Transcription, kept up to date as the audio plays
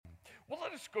Well,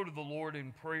 let us go to the Lord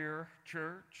in prayer,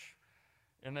 church.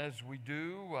 And as we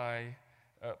do, I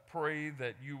pray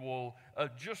that you will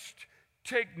just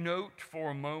take note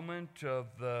for a moment of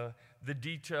the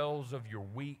details of your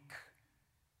week,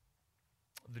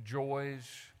 the joys,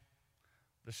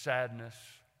 the sadness,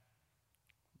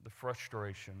 the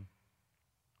frustration,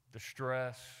 the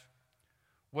stress,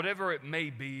 whatever it may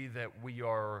be that we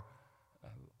are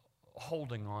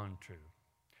holding on to,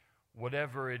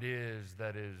 whatever it is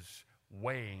that is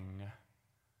weighing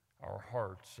our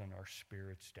hearts and our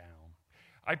spirits down.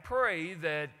 I pray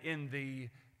that in the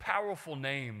powerful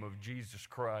name of Jesus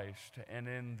Christ and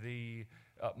in the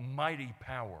mighty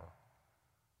power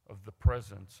of the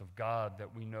presence of God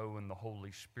that we know in the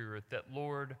Holy Spirit, that,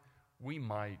 Lord, we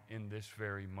might in this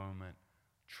very moment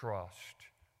trust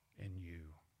in you.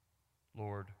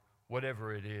 Lord,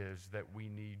 whatever it is that we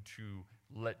need to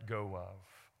let go of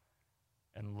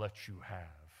and let you have,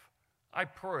 I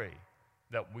pray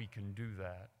that we can do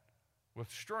that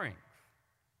with strength,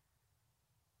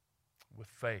 with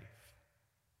faith.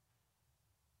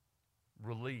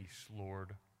 Release,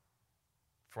 Lord,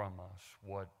 from us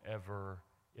whatever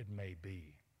it may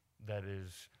be that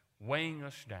is weighing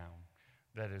us down,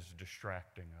 that is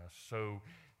distracting us, so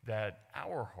that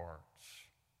our hearts,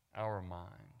 our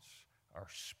minds, our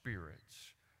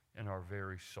spirits, and our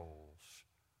very souls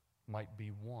might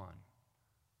be one,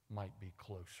 might be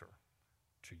closer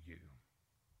to you.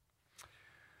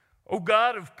 O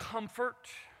God of comfort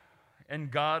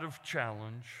and God of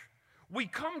challenge, we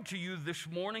come to you this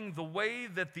morning the way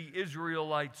that the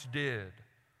Israelites did,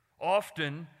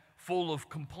 often full of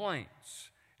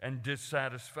complaints and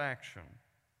dissatisfaction.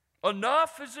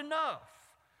 Enough is enough.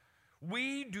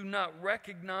 We do not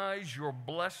recognize your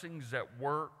blessings at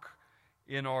work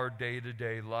in our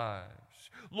day-to-day lives.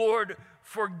 Lord,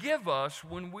 forgive us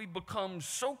when we become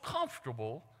so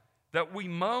comfortable that we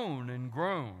moan and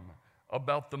groan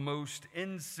about the most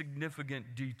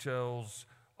insignificant details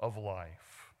of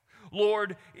life.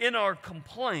 Lord, in our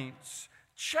complaints,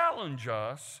 challenge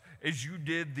us, as you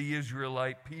did the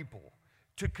Israelite people,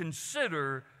 to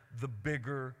consider the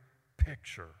bigger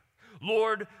picture.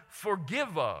 Lord,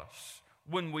 forgive us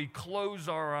when we close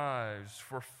our eyes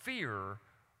for fear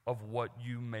of what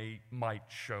you might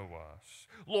show us.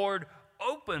 Lord,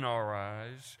 open our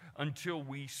eyes until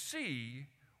we see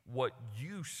what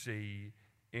you see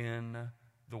in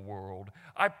the world.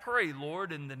 I pray,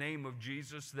 Lord, in the name of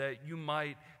Jesus, that you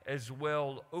might as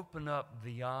well open up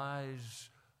the eyes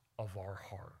of our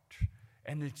heart.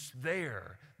 And it's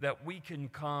there that we can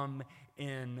come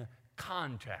in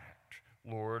contact,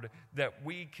 Lord, that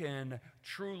we can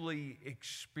truly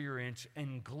experience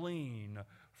and glean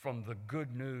from the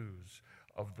good news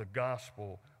of the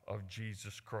gospel of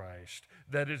Jesus Christ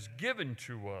that is given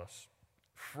to us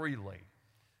freely,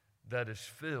 that is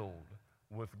filled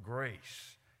with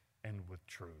grace and with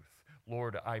truth.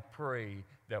 Lord, I pray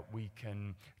that we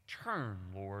can turn,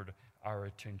 Lord, our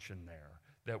attention there,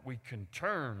 that we can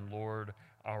turn, Lord,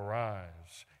 our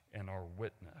eyes and our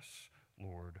witness,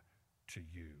 Lord, to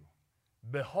you.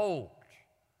 Behold,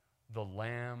 the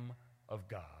Lamb of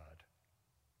God.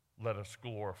 Let us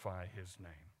glorify his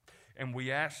name. And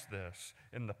we ask this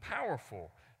in the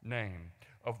powerful name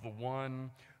of the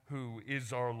one who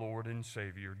is our Lord and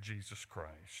Savior, Jesus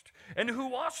Christ, and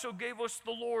who also gave us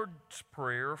the Lord's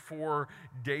Prayer for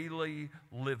daily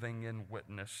living and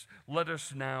witness. Let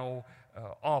us now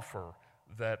offer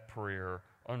that prayer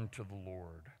unto the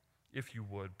Lord. If you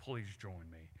would, please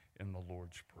join me in the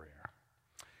Lord's Prayer.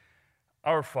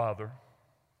 Our Father,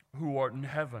 who art in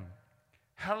heaven,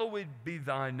 hallowed be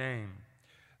thy name.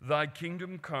 Thy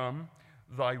kingdom come,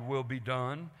 thy will be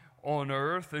done, on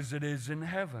earth as it is in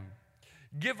heaven.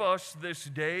 Give us this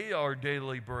day our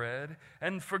daily bread,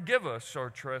 and forgive us our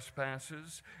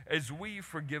trespasses, as we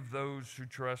forgive those who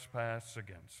trespass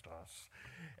against us.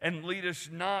 And lead us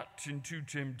not into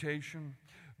temptation,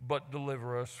 but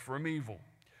deliver us from evil.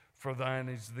 For thine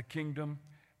is the kingdom,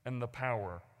 and the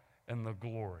power, and the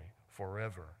glory,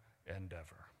 forever and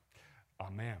ever.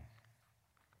 Amen.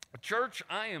 Church,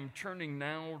 I am turning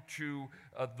now to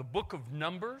the book of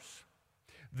Numbers,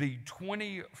 the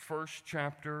 21st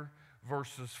chapter,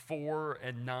 verses 4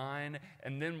 and 9,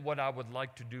 and then what I would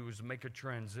like to do is make a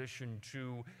transition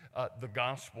to the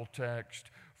gospel text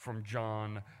from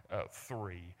John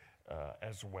 3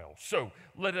 as well. So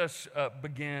let us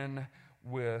begin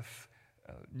with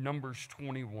Numbers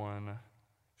 21,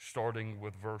 starting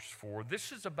with verse 4.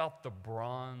 This is about the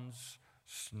bronze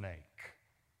snake.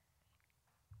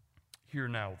 Hear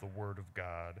now the word of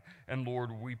God. And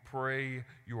Lord, we pray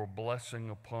your blessing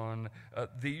upon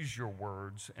these your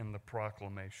words and the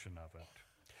proclamation of it.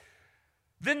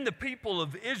 Then the people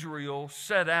of Israel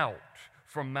set out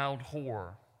from Mount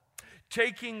Hor,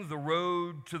 taking the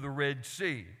road to the Red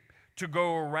Sea to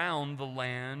go around the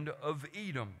land of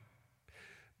Edom.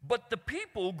 But the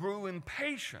people grew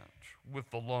impatient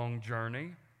with the long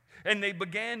journey, and they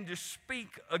began to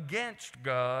speak against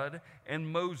God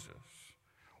and Moses.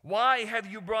 "Why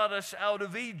have you brought us out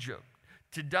of Egypt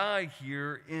to die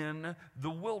here in the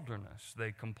wilderness?"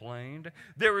 they complained.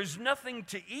 "There is nothing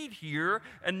to eat here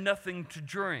and nothing to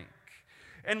drink,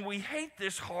 and we hate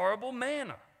this horrible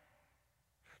manna."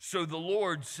 So the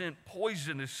Lord sent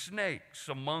poisonous snakes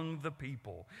among the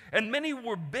people, and many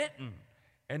were bitten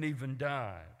and even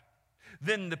died.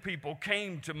 Then the people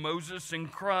came to Moses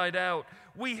and cried out,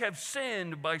 "We have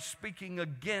sinned by speaking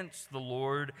against the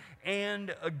Lord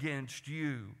and against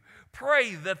you.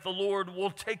 Pray that the Lord will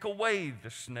take away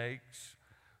the snakes."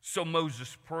 So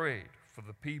Moses prayed for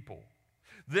the people.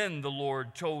 Then the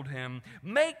Lord told him,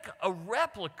 "Make a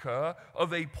replica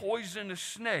of a poisonous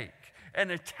snake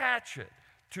and attach it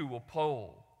to a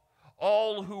pole.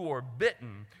 All who are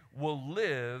bitten will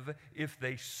live if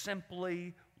they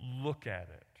simply look at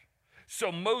it."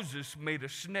 So Moses made a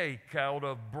snake out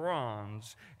of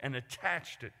bronze and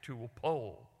attached it to a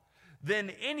pole.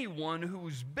 Then anyone who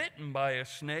was bitten by a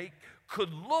snake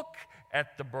could look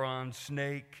at the bronze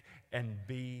snake and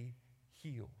be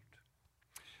healed.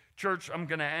 Church, I'm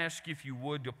going to ask if you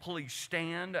would to please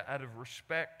stand out of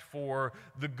respect for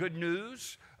the good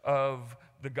news of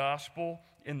the gospel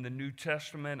in the New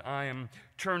Testament. I am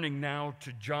turning now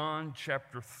to John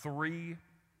chapter 3,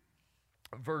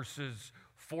 verses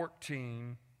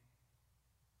 14.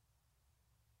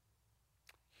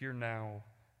 Hear now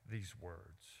these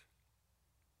words.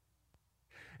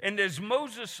 "And as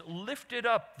Moses lifted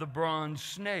up the bronze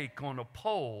snake on a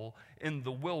pole in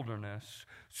the wilderness,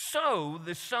 so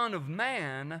the Son of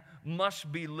Man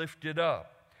must be lifted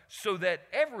up, so that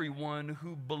everyone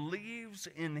who believes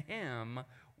in him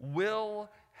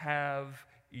will have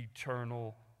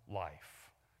eternal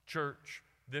life." Church,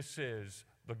 this is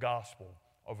the gospel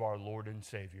of our Lord and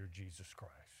Savior, Jesus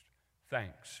Christ.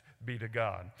 Thanks be to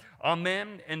God.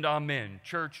 Amen and amen.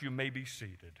 Church, you may be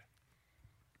seated.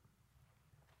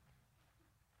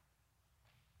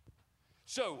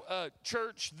 So,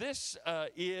 church, this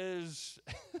is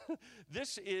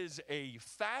this is a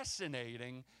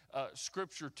fascinating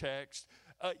scripture text,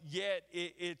 yet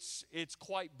it's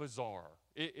quite bizarre,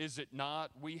 is it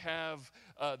not? We have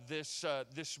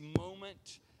this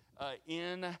moment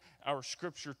in our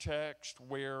scripture text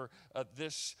where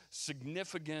this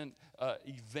significant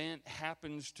event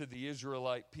happens to the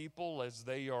Israelite people as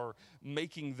they are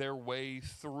making their way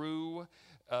through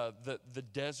the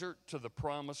desert to the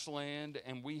promised land,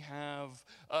 and we have,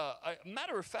 a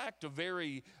matter of fact, a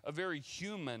very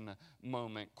human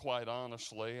moment, quite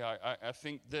honestly. I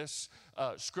think this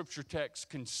scripture text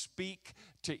can speak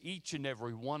to each and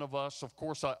every one of us. Of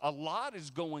course, a lot is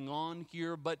going on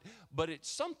here, but it's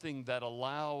something that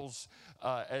allows,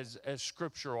 as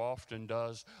Scripture often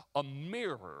does, a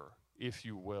mirror, if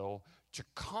you will, to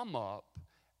come up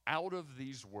out of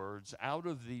these words, out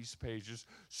of these pages,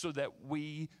 so that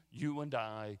you and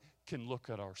I, can look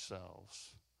at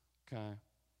ourselves, okay?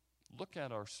 Look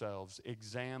at ourselves,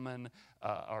 examine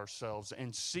ourselves,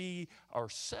 and see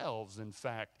ourselves, in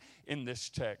fact, in this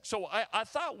text. So I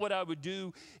thought what I would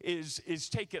do is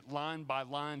take it line by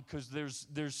line, because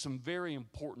there's some very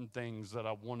important things that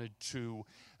I wanted to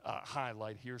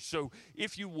highlight here. So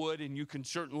if you would, and you can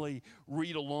certainly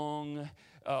read along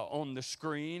on the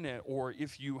screen, or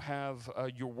if you have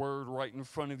your word right in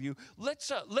front of you,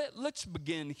 let's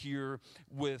begin here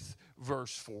with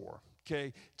verse 4. Okay,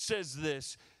 it says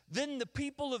this: "Then the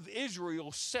people of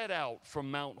Israel set out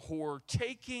from Mount Hor,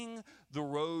 taking the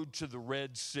road to the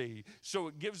Red Sea." So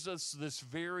it gives us this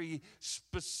very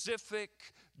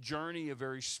specific journey, a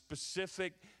very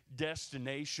specific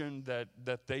destination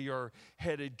that they are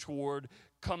headed toward,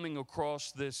 coming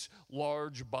across this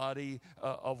large body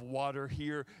of water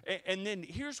here. And then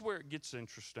here's where it gets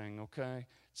interesting, okay?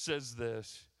 It says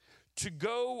this: "To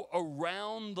go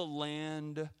around the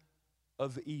land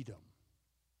of Edom."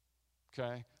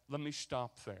 Okay, let me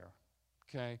stop there,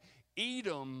 okay?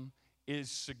 Edom is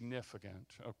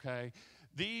significant, okay?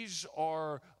 These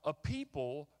are a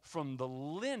people from the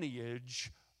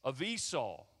lineage of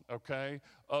Esau, okay?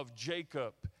 Of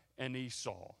Jacob and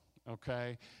Esau,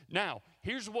 okay? Now,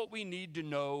 here's what we need to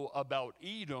know about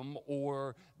Edom,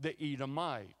 or the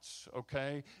Edomites,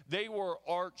 okay? They were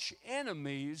arch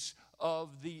enemies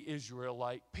of the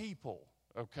Israelite people,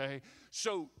 okay?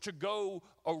 So to go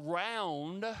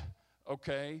around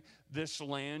okay, this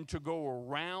land, to go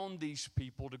around these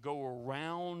people, to go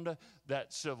around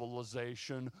that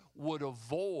civilization, would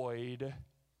avoid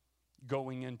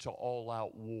going into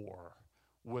all-out war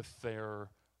with their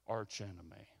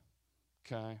archenemy,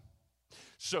 okay?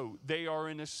 So they are,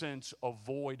 in a sense,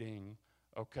 avoiding,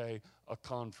 okay, a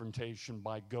confrontation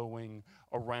by going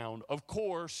around. Of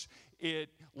course, it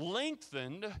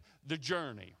lengthened the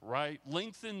journey, right?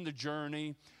 Lengthened the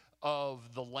journey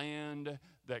of the land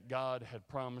that God had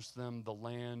promised them, the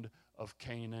land of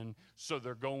Canaan. So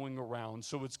they're going around.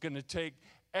 So it's going to take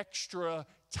extra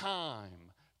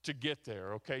time to get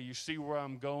there, okay? You see where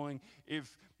I'm going?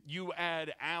 If you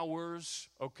add hours,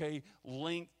 okay,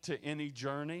 linked to any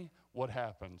journey, what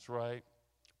happens, right?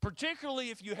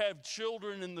 Particularly if you have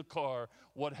children in the car,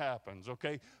 what happens,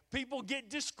 okay? People get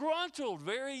disgruntled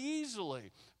very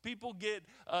easily. People get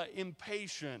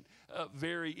impatient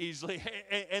very easily.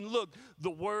 And look, the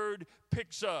word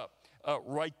picks up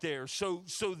right there. So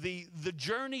the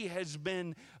journey has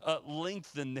been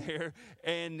lengthened there.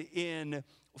 And in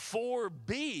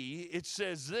 4b, it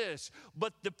says this,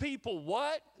 but the people,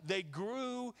 what? They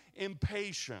grew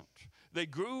impatient. They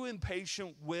grew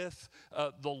impatient with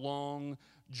the long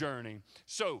journey.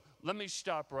 So let me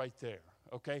stop right there,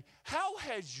 okay? How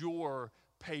has your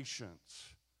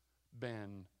patience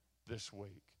been this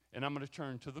week? And I'm going to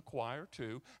turn to the choir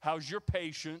too. How's your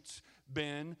patience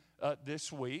been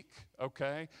this week,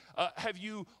 okay? Have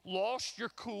you lost your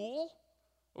cool,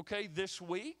 okay, this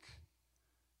week?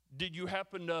 Did you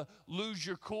happen to lose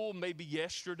your cool maybe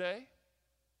yesterday?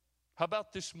 How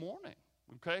about this morning,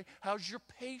 okay? How's your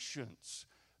patience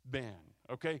been,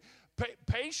 okay?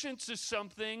 Patience is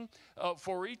something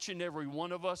for each and every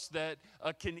one of us that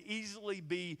can easily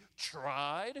be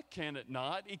tried, can it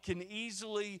not? It can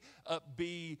easily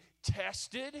be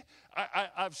tested.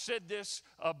 I've said this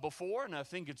before, and I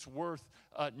think it's worth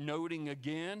noting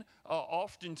again.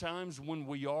 Oftentimes when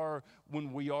we are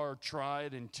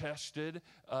tried and tested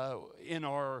in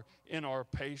our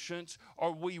patience,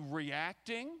 are we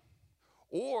reacting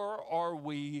or are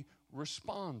we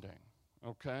responding?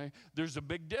 Okay, there's a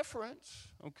big difference.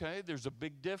 Okay, there's a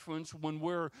big difference when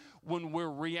we're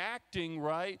reacting,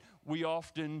 right? We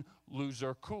often lose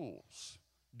our cools,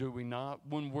 do we not?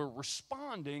 When we're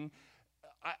responding,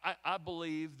 I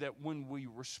believe that when we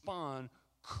respond,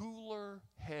 cooler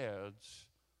heads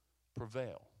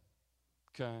prevail.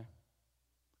 Okay,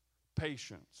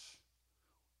 patience.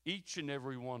 Each and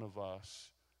every one of us,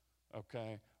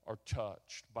 okay, are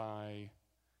touched by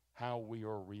how we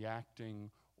are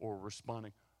reacting or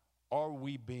responding. Are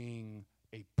we being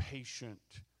a patient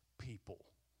people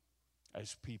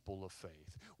as people of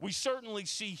faith? We certainly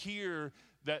see here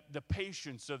that the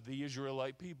patience of the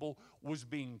Israelite people was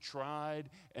being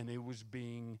tried and it was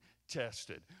being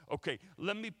tested. Okay,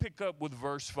 let me pick up with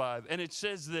verse 5. And it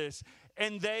says this,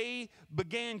 and they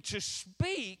began to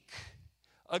speak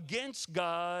against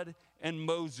God and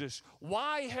Moses.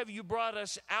 Why have you brought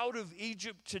us out of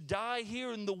Egypt to die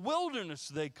here in the wilderness,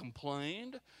 they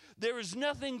complained. There is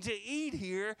nothing to eat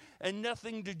here and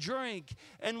nothing to drink.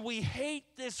 And we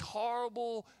hate this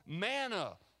horrible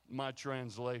manna, my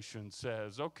translation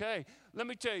says. Okay, let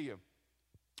me tell you.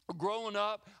 Growing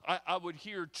up, I would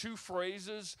hear two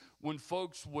phrases when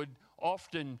folks would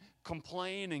often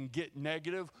complain and get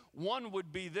negative. One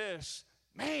would be this,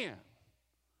 man,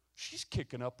 she's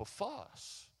kicking up a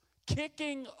fuss.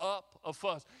 Kicking up a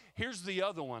fuss. Here's the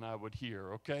other one I would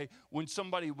hear, okay? When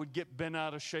somebody would get bent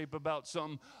out of shape about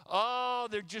something, oh,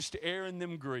 they're just airing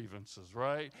them grievances,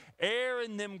 right?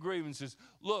 Airing them grievances.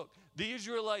 Look, the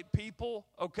Israelite people,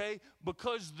 okay,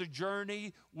 because the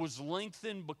journey was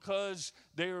lengthened, because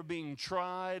they were being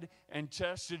tried and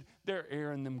tested, they're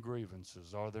airing them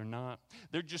grievances, are they not?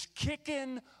 They're just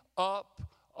kicking up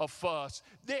a fuss.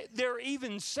 They're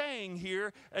even saying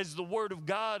here, as the Word of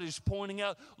God is pointing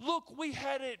out, look, we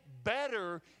had it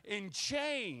better in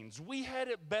chains. We had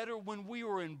it better when we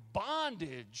were in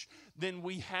bondage than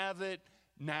we have it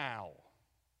now.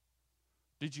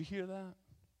 Did you hear that?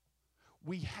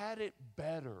 We had it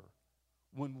better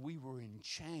when we were in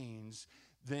chains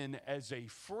than as a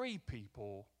free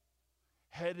people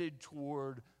headed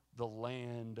toward the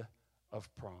land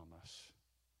of promise.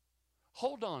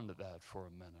 Hold on to that for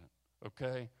a minute,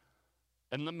 okay?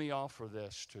 And let me offer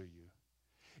this to you.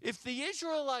 If the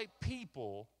Israelite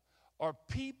people are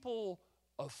people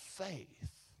of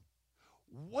faith,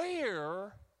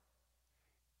 where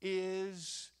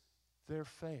is their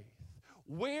faith?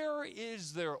 Where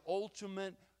is their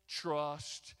ultimate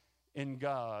trust in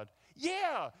God?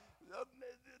 Yeah,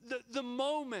 the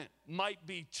moment might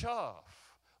be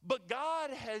tough, but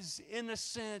God has, in a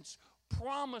sense,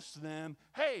 promised them,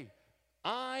 hey,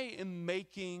 I am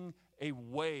making a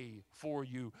way for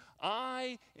you.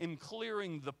 I am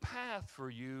clearing the path for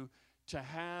you to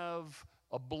have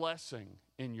a blessing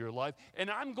in your life. And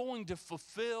I'm going to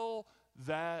fulfill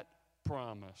that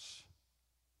promise.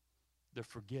 They're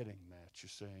forgetting that, you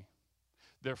see.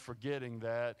 They're forgetting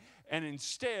that. And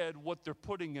instead, what they're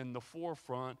putting in the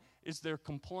forefront is their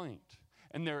complaint.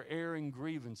 And they're airing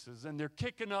grievances. And they're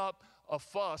kicking up a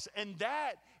fuss. And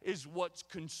that is what's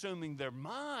consuming their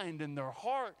mind and their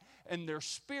heart and their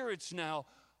spirits now.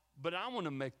 But I want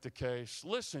to make the case,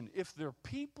 listen, if they're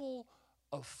people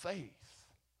of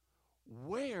faith,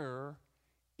 where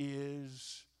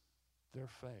is their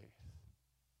faith?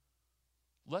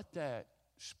 Let that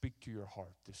speak to your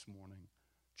heart this morning,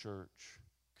 church,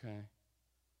 okay?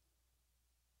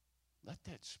 Let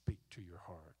that speak to your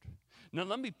heart. Now,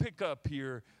 let me pick up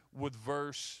here with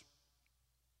verse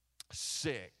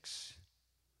 6.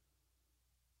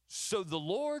 So the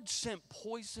Lord sent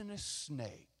poisonous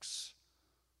snakes.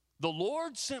 The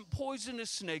Lord sent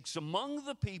poisonous snakes among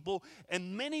the people,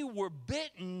 and many were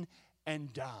bitten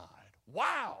and died.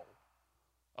 Wow.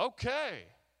 Okay.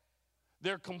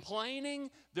 They're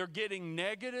complaining, they're getting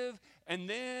negative, and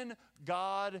then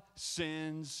God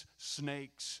sends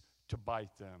snakes to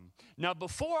bite them. Now,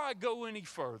 before I go any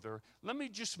further, let me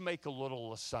just make a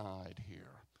little aside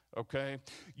here, okay?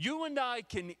 You and I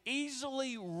can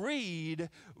easily read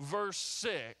verse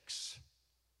 6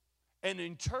 and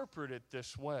interpret it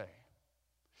this way,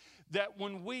 that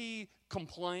when we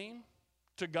complain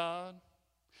to God,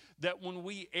 that when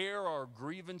we air our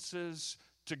grievances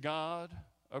to God,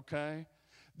 okay,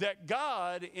 that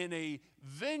God in a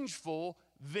vengeful,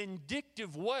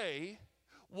 vindictive way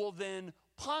will then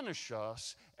punish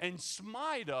us and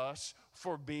smite us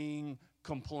for being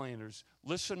complainers.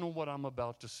 Listen to what I'm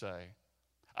about to say.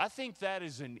 I think that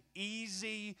is an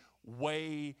easy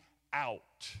way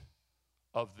out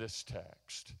of this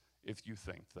text, if you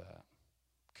think that,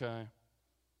 okay?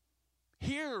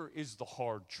 Here is the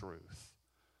hard truth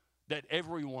that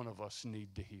every one of us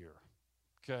need to hear,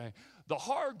 okay? The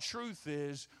hard truth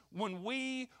is when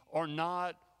we are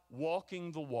not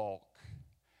walking the walk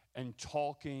and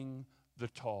talking the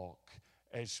talk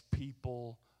as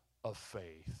people of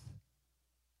faith,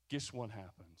 guess what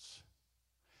happens?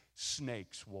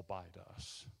 Snakes will bite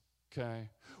us, okay?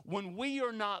 When we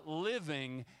are not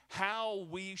living how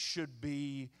we should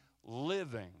be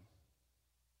living,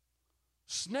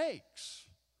 snakes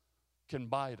can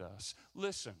bite us.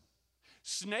 Listen,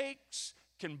 snakes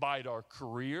can bite our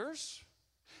careers.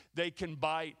 They can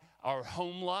bite our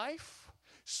home life.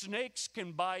 Snakes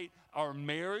can bite our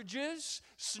marriages.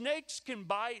 Snakes can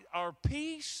bite our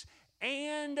peace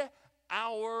and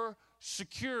our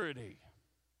security.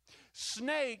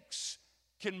 Snakes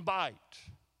can bite.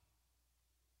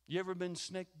 You ever been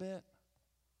snake bit?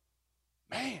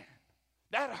 Man,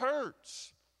 that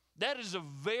hurts. That is a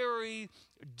very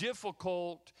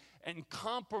difficult and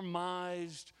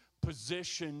compromised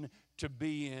position to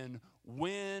be in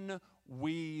when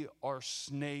we are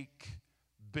snake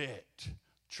bit,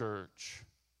 church.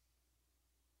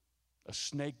 A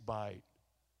snake bite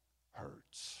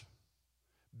hurts.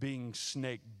 Being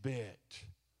snake bit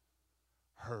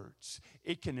hurts.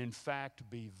 It can, in fact,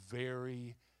 be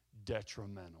very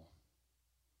detrimental.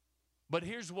 But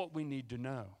here's what we need to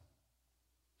know.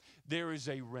 There is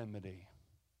a remedy.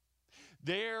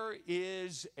 There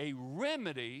is a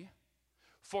remedy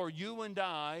for you and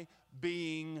I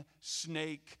being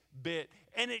snake bit.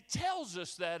 And it tells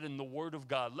us that in the Word of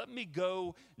God. Let me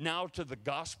go now to the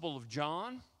Gospel of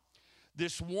John.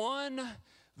 This one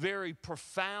very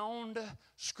profound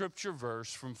scripture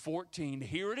verse from 14.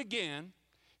 Hear it again.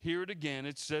 Hear it again.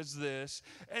 It says this,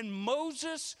 and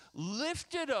Moses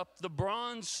lifted up the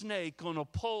bronze snake on a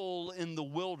pole in the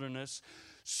wilderness,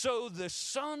 so the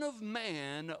Son of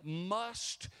Man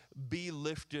must be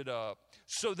lifted up,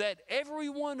 so that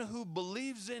everyone who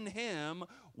believes in him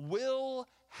will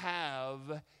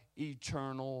have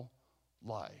eternal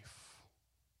life.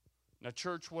 Now,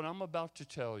 church, what I'm about to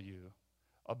tell you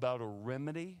about a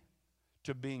remedy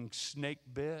to being snake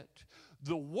bit,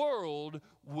 the world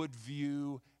would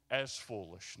view as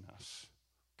foolishness,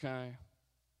 okay?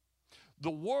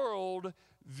 The world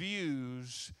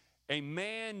views a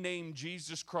man named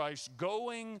Jesus Christ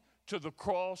going to the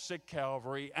cross at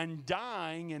Calvary and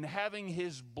dying and having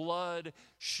his blood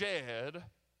shed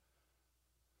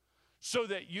so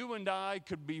that you and I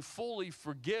could be fully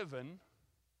forgiven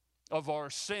of our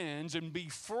sins and be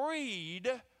freed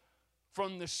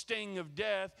from the sting of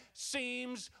death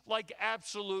seems like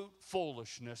absolute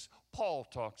foolishness. Paul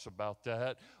talks about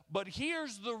that. But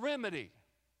here's the remedy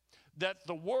that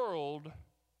the world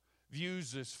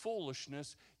views as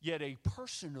foolishness, yet a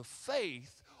person of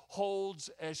faith holds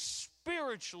as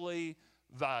spiritually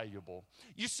valuable.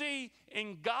 You see,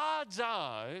 in God's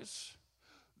eyes,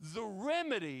 the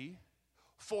remedy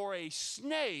for a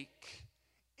snake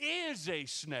is a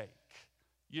snake.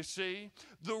 You see,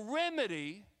 the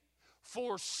remedy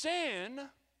for sin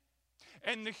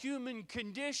and the human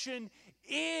condition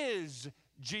is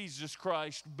Jesus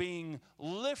Christ being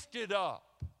lifted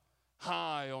up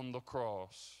high on the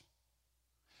cross.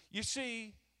 You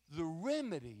see, the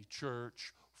remedy,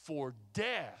 church, for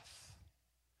death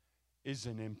is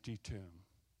an empty tomb.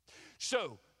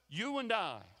 So, you and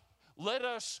I, let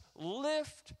us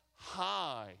lift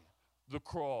high the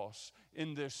cross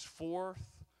in this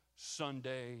fourth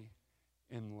Sunday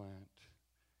in Lent.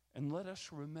 And let us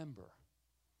remember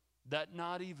that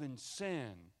not even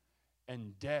sin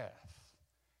and death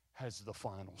has the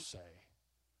final say.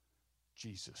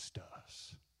 Jesus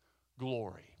does.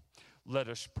 Glory. Let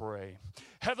us pray.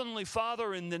 Heavenly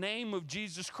Father, in the name of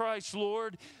Jesus Christ,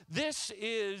 Lord, this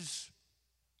is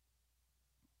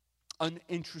an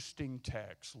interesting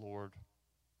text, Lord.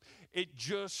 It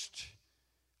just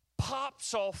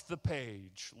pops off the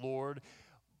page, Lord.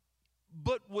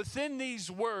 But within these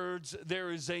words,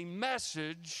 there is a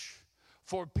message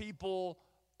for people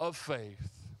of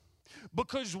faith.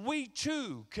 Because we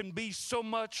too can be so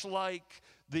much like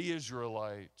the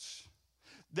Israelites.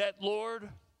 That, Lord,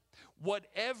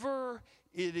 whatever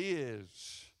it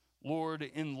is, Lord,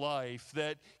 in life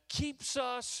that keeps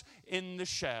us in the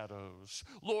shadows,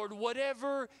 Lord,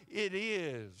 whatever it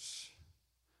is,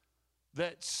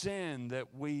 that sin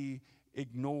that we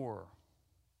ignore,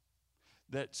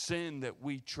 that sin that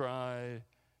we try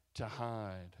to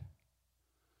hide,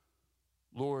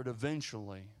 Lord,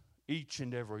 eventually, each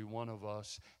and every one of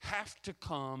us have to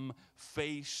come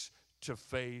face to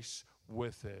face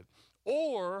with it.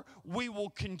 Or we will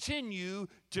continue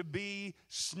to be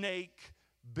snake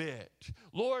bit.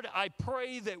 Lord, I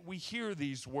pray that we hear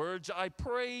these words. I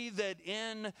pray that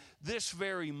in this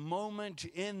very moment,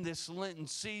 in this Lenten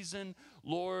season,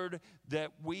 Lord,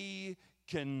 that we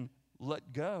can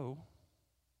let go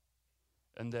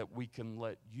and that we can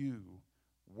let you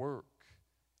work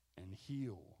and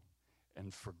heal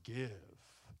and forgive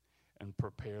and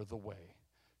prepare the way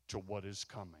to what is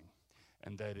coming,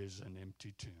 and that is an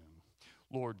empty tomb.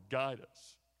 Lord, guide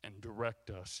us and direct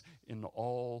us in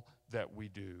all that we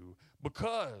do.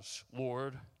 Because,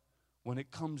 Lord, when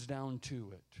it comes down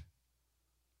to it,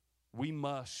 we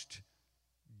must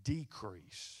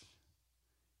decrease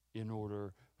in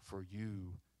order for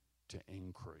you to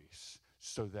increase,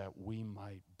 so that we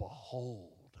might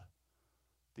behold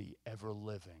the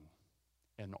ever-living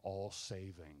and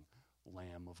all-saving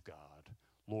Lamb of God.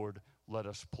 Lord, let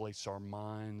us place our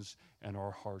minds and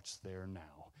our hearts there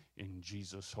now. In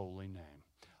Jesus' holy name.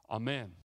 Amen.